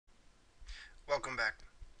Welcome back.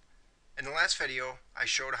 In the last video, I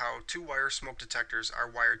showed how two-wire smoke detectors are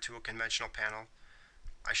wired to a conventional panel.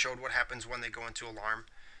 I showed what happens when they go into alarm,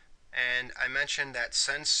 and I mentioned that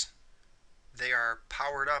since they are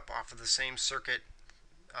powered up off of the same circuit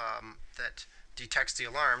that detects the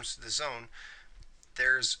alarms, the zone,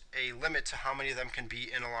 there's a limit to how many of them can be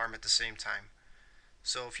in alarm at the same time.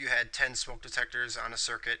 So if you had 10 smoke detectors on a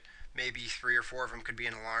circuit, maybe 3 or 4 of them could be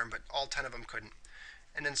in alarm, but all 10 of them couldn't.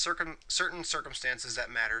 And in certain circumstances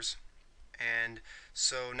that matters. And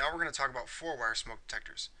so now we're going to talk about four-wire smoke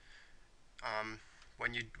detectors.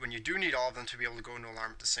 When you do need all of them to be able to go into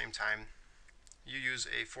alarm at the same time, you use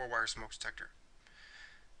a four-wire smoke detector.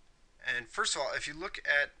 And first of all, if you look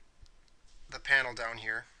at the panel down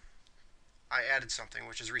here, I added something,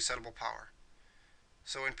 which is resettable power.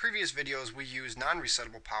 So in previous videos, we used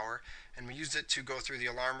non-resettable power, and we used it to go through the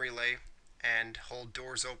alarm relay and hold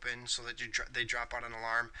doors open so that they drop out an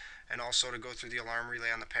alarm, and also to go through the alarm relay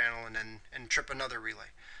on the panel and trip another relay.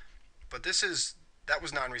 But that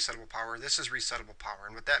was non-resettable power. This is resettable power,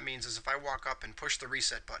 and what that means is if I walk up and push the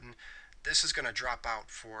reset button, this is going to drop out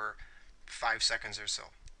for 5 seconds or so.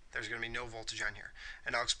 There's going to be no voltage on here,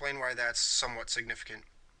 and I'll explain why that's somewhat significant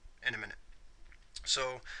in a minute.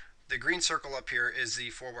 So the green circle up here is the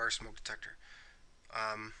four-wire smoke detector.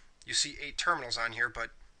 You see 8 terminals on here, but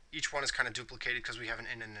each one is kind of duplicated because we have an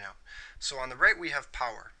in and an out. So on the right we have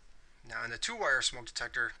power. Now in the two-wire smoke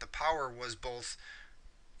detector, the power was both,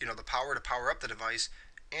 the power to power up the device,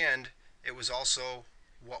 and it was also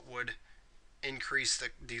what would increase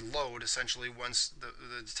the load essentially once the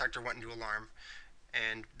detector went into alarm,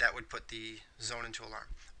 and that would put the zone into alarm.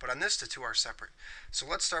 But on this, the two are separate. So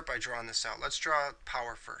let's start by drawing this out. Let's draw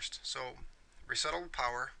power first. So resettable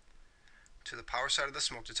power to the power side of the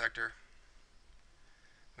smoke detector.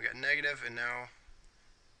 We got negative and now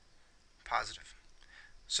positive.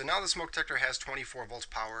 So now the smoke detector has 24 volts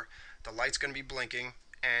power. The light's going to be blinking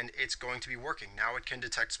and it's going to be working. Now it can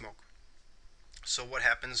detect smoke. So what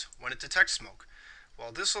happens when it detects smoke?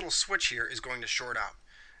 Well, this little switch here is going to short out.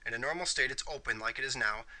 In a normal state, it's open like it is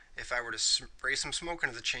now. If I were to spray some smoke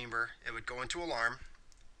into the chamber, it would go into alarm,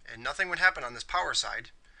 and nothing would happen on this power side,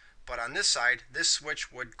 but on this side, this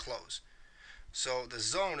switch would close. So the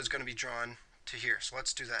zone is going to be drawn to here. So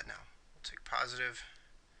let's do that now. We'll take positive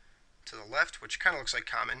to the left, which kind of looks like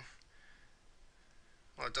common.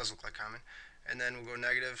 Well, it does look like common. And then we'll go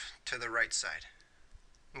negative to the right side.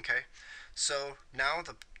 Okay, so now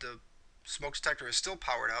the smoke detector is still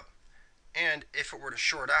powered up, and if it were to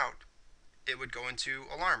short out, it would go into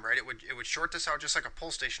alarm, right? It would short this out just like a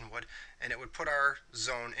pull station would, and it would put our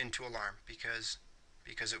zone into alarm because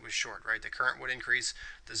it was short, right? The current would increase,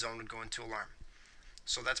 the zone would go into alarm.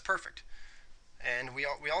 So that's perfect. And we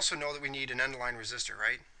also know that we need an end line resistor,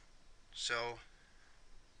 right? So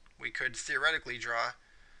we could theoretically draw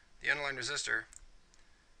the end line resistor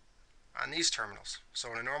on these terminals.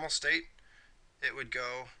 So in a normal state, it would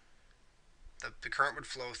go, the current would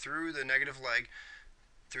flow through the negative leg,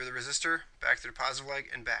 through the resistor, back to the positive leg,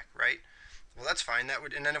 and back, right? Well, that's fine.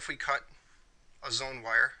 And then if we cut a zone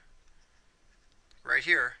wire right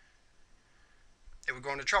here, it would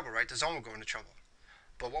go into trouble, right? The zone would go into trouble.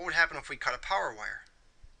 But what would happen if we cut a power wire?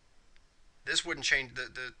 This wouldn't change,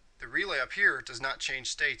 the relay up here does not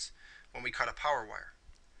change states when we cut a power wire.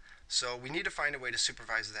 So we need to find a way to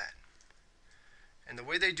supervise that. And the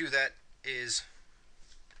way they do that is,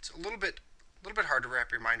 it's a little bit hard to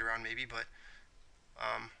wrap your mind around maybe, but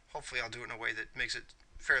hopefully I'll do it in a way that makes it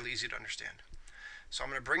fairly easy to understand. So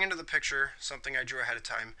I'm going to bring into the picture something I drew ahead of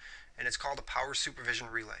time, and it's called a power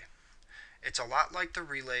supervision relay. It's a lot like the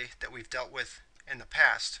relay that we've dealt with in the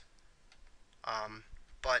past,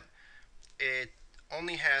 but it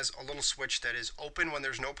only has a little switch that is open when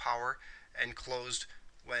there's no power and closed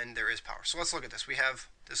when there is power. So let's look at this. We have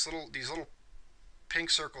these little pink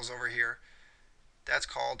circles over here. That's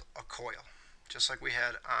called a coil, just like we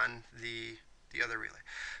had on the other relay.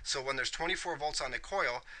 So when there's 24 volts on the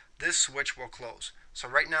coil, this switch will close. So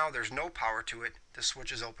right now there's no power to it. This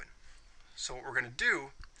switch is open. So what we're going to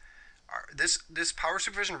do, this power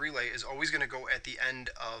supervision relay is always going to go at the end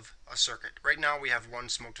of a circuit. Right now we have one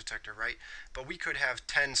smoke detector, right? But we could have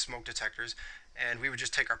 10 smoke detectors, and we would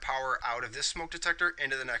just take our power out of this smoke detector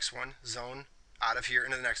into the next one, zone out of here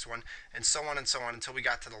into the next one, and so on until we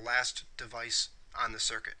got to the last device on the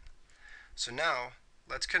circuit. So now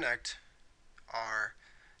let's connect our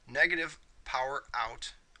negative power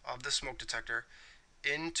out of the smoke detector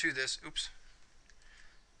into this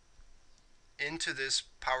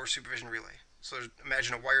power supervision relay. So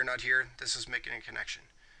imagine a wire nut here. This is making a connection.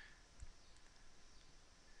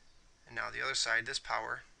 And now the other side, this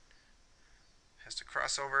power has to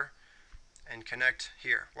cross over and connect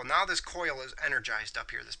here. Well, now this coil is energized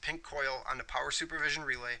up here. This pink coil on the power supervision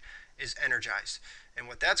relay is energized. And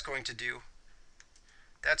what that's going to do,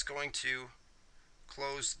 that's going to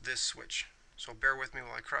close this switch. So bear with me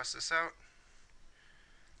while I cross this out.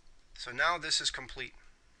 So now this is complete.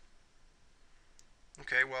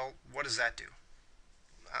 Okay, well, what does that do?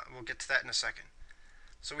 We'll get to that in a second.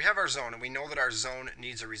 So we have our zone, and we know that our zone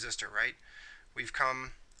needs a resistor, right? We've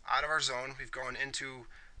come out of our zone, we've gone into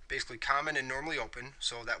basically common and normally open,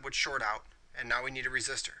 so that would short out, and now we need a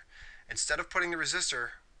resistor. Instead of putting the resistor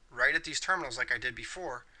right at these terminals like I did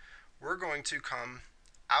before, we're going to come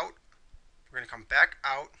out, we're going to come back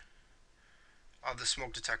out of the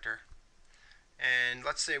smoke detector, and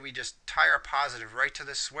let's say we just tie our positive right to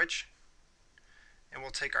this switch, and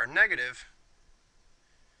we'll take our negative,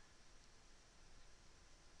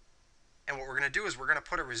 and what we're going to do is we're going to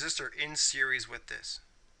put a resistor in series with this.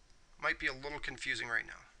 Might be a little confusing right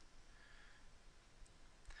now,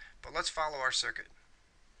 but let's follow our circuit.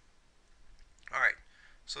 Alright,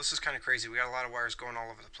 so this is kind of crazy. We got a lot of wires going all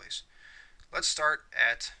over the place. Let's start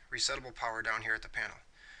at resettable power down here at the panel.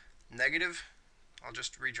 Negative, I'll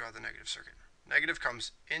just redraw the negative circuit. Negative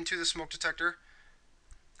comes into the smoke detector,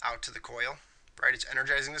 out to the coil, right? It's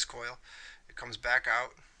energizing this coil. It comes back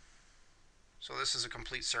out. So this is a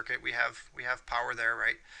complete circuit. We have power there,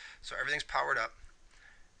 right? So everything's powered up.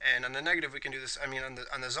 And on the negative we can do this,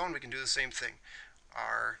 on the zone we can do the same thing.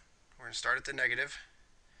 We're going to start at the negative.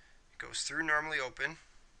 It goes through normally open,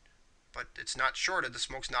 but it's not shorted. The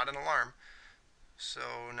smoke's not an alarm. So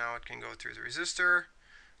now it can go through the resistor.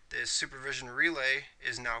 This supervision relay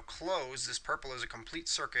is now closed. This purple is a complete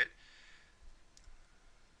circuit.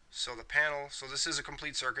 So this is a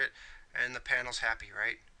complete circuit, and the panel's happy,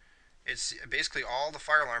 right? It's basically all the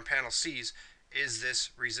fire alarm panel sees is this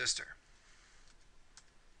resistor.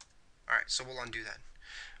 Alright, so we'll undo that.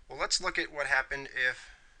 Well, let's look at what happened if,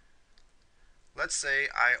 let's say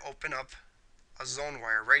I open up a zone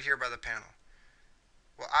wire right here by the panel.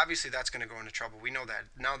 Well, obviously that's going to go into trouble. We know that.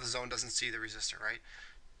 Now the zone doesn't see the resistor, right?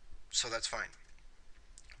 So that's fine.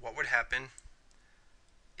 What would happen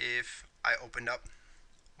if I opened up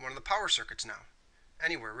one of the power circuits now?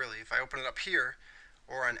 Anywhere, really. If I open it up here,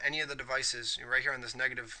 or on any of the devices, right here on this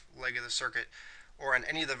negative leg of the circuit, or on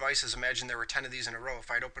any of the devices, imagine there were 10 of these in a row.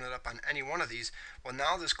 If I'd open it up on any one of these, well,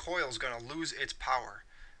 now this coil is going to lose its power.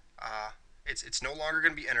 It's no longer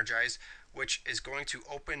going to be energized, which is going to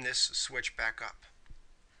open this switch back up.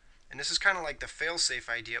 And this is kind of like the fail-safe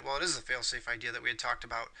idea. Well, it is the fail-safe idea that we had talked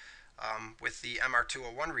about with the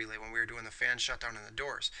MR201 relay when we were doing the fan shutdown and the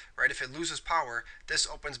doors. Right? If it loses power, this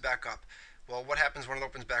opens back up. Well, what happens when it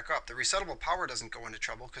opens back up? The resettable power doesn't go into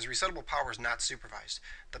trouble because resettable power is not supervised.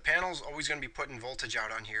 The panel's always going to be putting voltage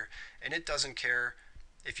out on here, and it doesn't care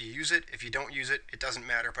if you use it, if you don't use it, it doesn't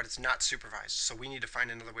matter, but it's not supervised. So we need to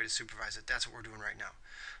find another way to supervise it. That's what we're doing right now.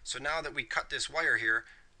 So now that we cut this wire here,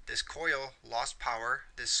 this coil lost power,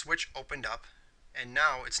 this switch opened up, and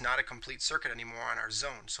now it's not a complete circuit anymore on our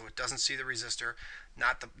zone. So it doesn't see the resistor,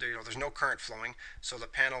 there's no current flowing, so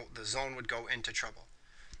the zone would go into trouble.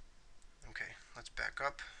 Okay, let's back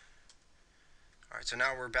up. Alright, so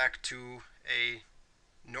now we're back to a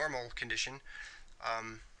normal condition.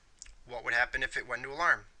 What would happen if it went into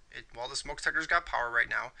alarm? Well, the smoke detector's got power right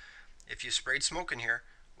now. If you sprayed smoke in here,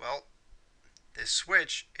 well, this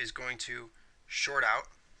switch is going to short out.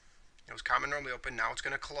 It was common normally open, now it's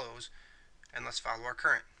going to close, and let's follow our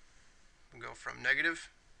current. We go from negative.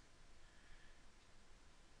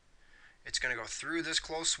 It's going to go through this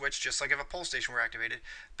closed switch, just like if a pole station were activated,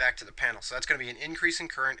 back to the panel. So that's going to be an increase in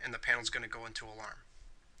current, and the panel's going to go into alarm.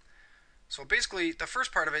 So basically, the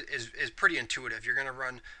first part of it is pretty intuitive. You're going to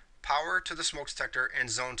run power to the smoke detector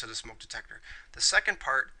and zone to the smoke detector. The second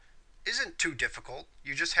part isn't too difficult.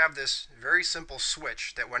 You just have this very simple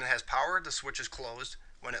switch that when it has power, the switch is closed.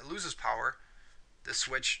 When it loses power, the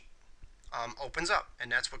switch opens up,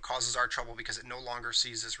 and that's what causes our trouble because it no longer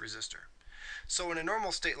sees this resistor. So in a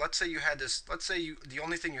normal state, let's say the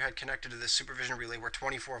only thing you had connected to this supervision relay were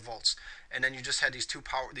 24 volts, and then you just had these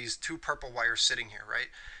two purple wires sitting here, right?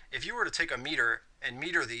 If you were to take a meter and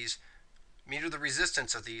meter the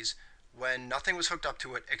resistance of these when nothing was hooked up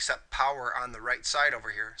to it except power on the right side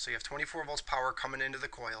over here, so you have 24 volts power coming into the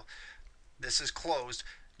coil, this is closed,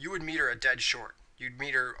 you would meter a dead short. You'd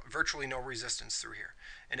meter virtually no resistance through here.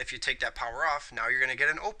 And if you take that power off, now you're going to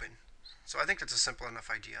get an open. So I think that's a simple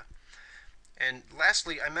enough idea. And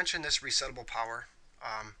lastly, I mentioned this resettable power.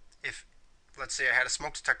 If, let's say I had a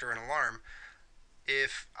smoke detector and alarm,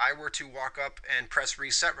 if I were to walk up and press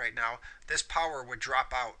reset right now, this power would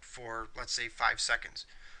drop out for, let's say, 5 seconds.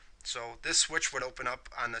 So this switch would open up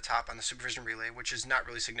on the top on the supervision relay, which is not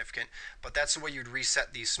really significant, but that's the way you'd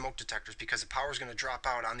reset these smoke detectors, because the power is going to drop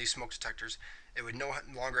out on these smoke detectors. It would no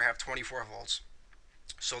longer have 24 volts.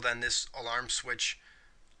 So then this alarm switch,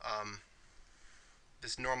 um,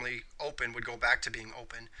 this normally open, would go back to being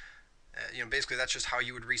open. Basically that's just how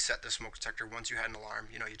you would reset the smoke detector once you had an alarm.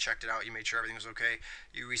 You checked it out, you made sure everything was okay.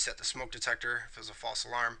 You reset the smoke detector if it was a false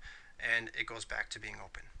alarm, and it goes back to being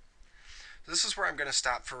open. This is where I'm going to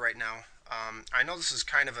stop for right now. I know this is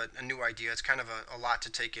kind of a new idea. It's kind of a lot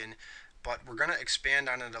to take in, but we're going to expand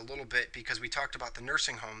on it a little bit because we talked about the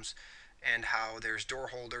nursing homes and how there's door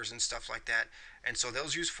holders and stuff like that. And so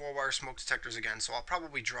those use 4-wire smoke detectors again. So I'll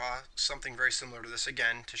probably draw something very similar to this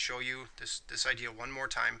again to show you this idea one more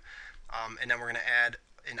time. And then we're going to add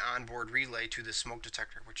an onboard relay to the smoke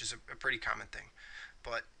detector, which is a pretty common thing.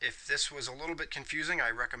 But if this was a little bit confusing, I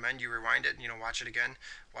recommend you rewind it, watch it again.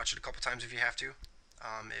 Watch it a couple times if you have to.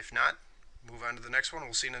 If not, move on to the next one.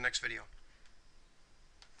 We'll see you in the next video.